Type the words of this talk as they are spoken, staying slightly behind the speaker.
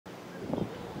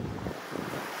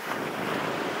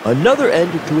Another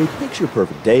end to a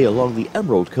picture-perfect day along the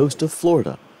Emerald Coast of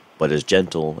Florida. But as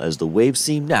gentle as the waves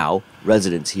seem now,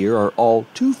 residents here are all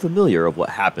too familiar of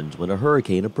what happens when a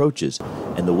hurricane approaches,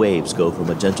 and the waves go from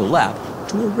a gentle lap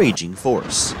to a raging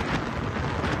force.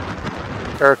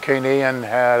 Hurricane Ian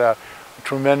had a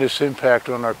tremendous impact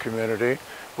on our community.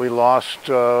 We lost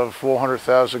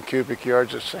 400,000 cubic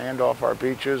yards of sand off our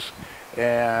beaches,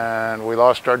 and we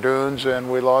lost our dunes,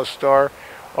 and we lost our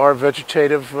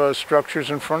vegetative structures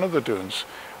in front of the dunes.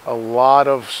 A lot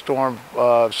of storm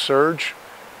surge,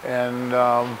 and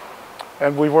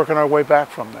we're working our way back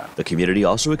from that. The community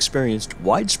also experienced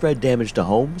widespread damage to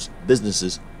homes,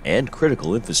 businesses, and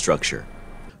critical infrastructure.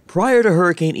 Prior to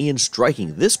Hurricane Ian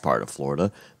striking this part of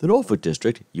Florida, the Norfolk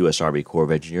District, U.S. Army Corps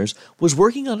of Engineers, was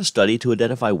working on a study to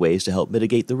identify ways to help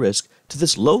mitigate the risk to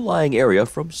this low-lying area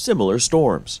from similar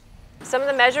storms. Some of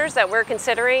the measures that we're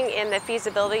considering in the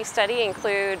feasibility study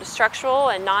include structural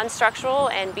and non-structural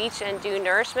and beach and dune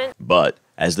nourishment. But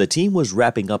as the team was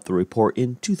wrapping up the report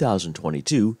in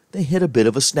 2022, they hit a bit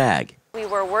of a snag. We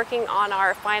were working on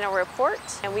our final report,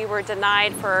 and we were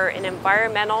denied for an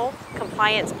environmental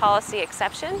compliance policy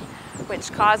exception,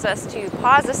 which caused us to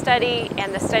pause the study,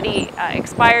 and the study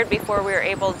expired before we were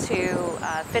able to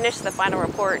finish the final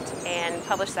report and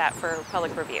publish that for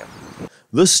public review.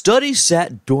 The study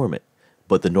sat dormant,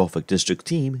 but the Norfolk District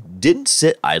team didn't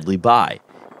sit idly by.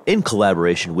 In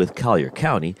collaboration with Collier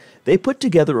County, they put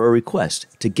together a request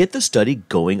to get the study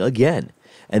going again,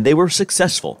 and they were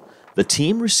successful. The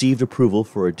team received approval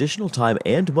for additional time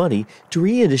and money to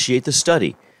reinitiate the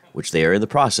study, which they are in the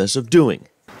process of doing.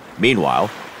 Meanwhile,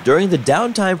 during the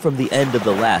downtime from the end of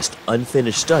the last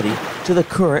unfinished study to the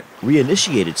current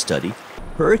reinitiated study,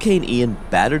 Hurricane Ian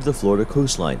battered the Florida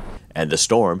coastline, and the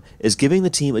storm is giving the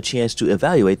team a chance to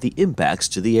evaluate the impacts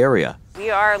to the area. We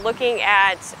are looking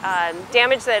at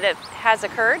damage that has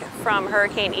occurred from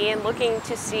Hurricane Ian, looking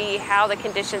to see how the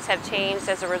conditions have changed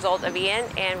as a result of Ian,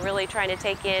 and really trying to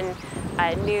take in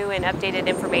new and updated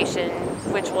information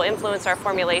which will influence our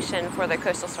formulation for the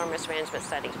Coastal Storm Risk Management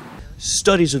Study.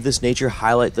 Studies of this nature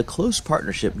highlight the close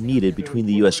partnership needed between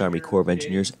the U.S. Army Corps of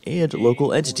Engineers and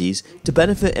local entities to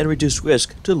benefit and reduce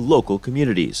risk to local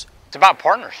communities. It's about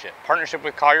partnership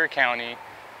with Collier County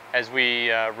as we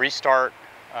restart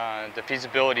the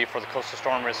feasibility for the Coastal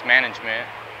Storm Risk Management,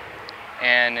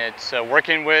 and it's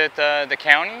working with the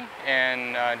county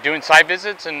and doing site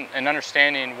visits and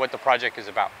understanding what the project is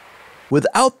about.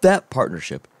 Without that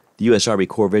partnership, the U.S. Army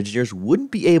Corps of Engineers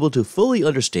wouldn't be able to fully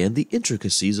understand the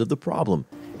intricacies of the problem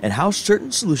and how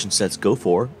certain solution sets go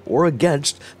for or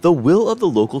against the will of the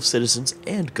local citizens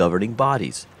and governing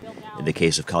bodies. In the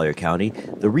case of Collier County,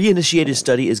 the reinitiated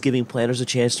study is giving planners a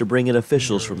chance to bring in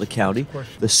officials from the county,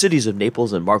 the cities of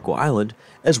Naples and Marco Island,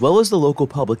 as well as the local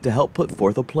public to help put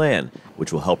forth a plan,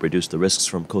 which will help reduce the risks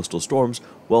from coastal storms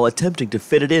while attempting to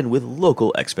fit it in with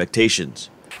local expectations.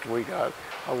 We got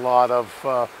a lot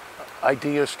of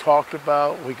ideas talked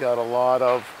about. We got a lot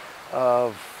of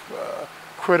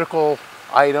critical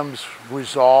items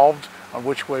resolved on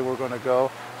which way we're going to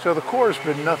go. So the Corps has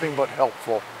been nothing but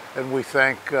helpful, and we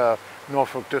thank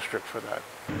Norfolk District for that.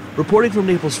 Reporting from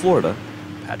Naples, Florida,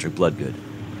 Patrick Bloodgood.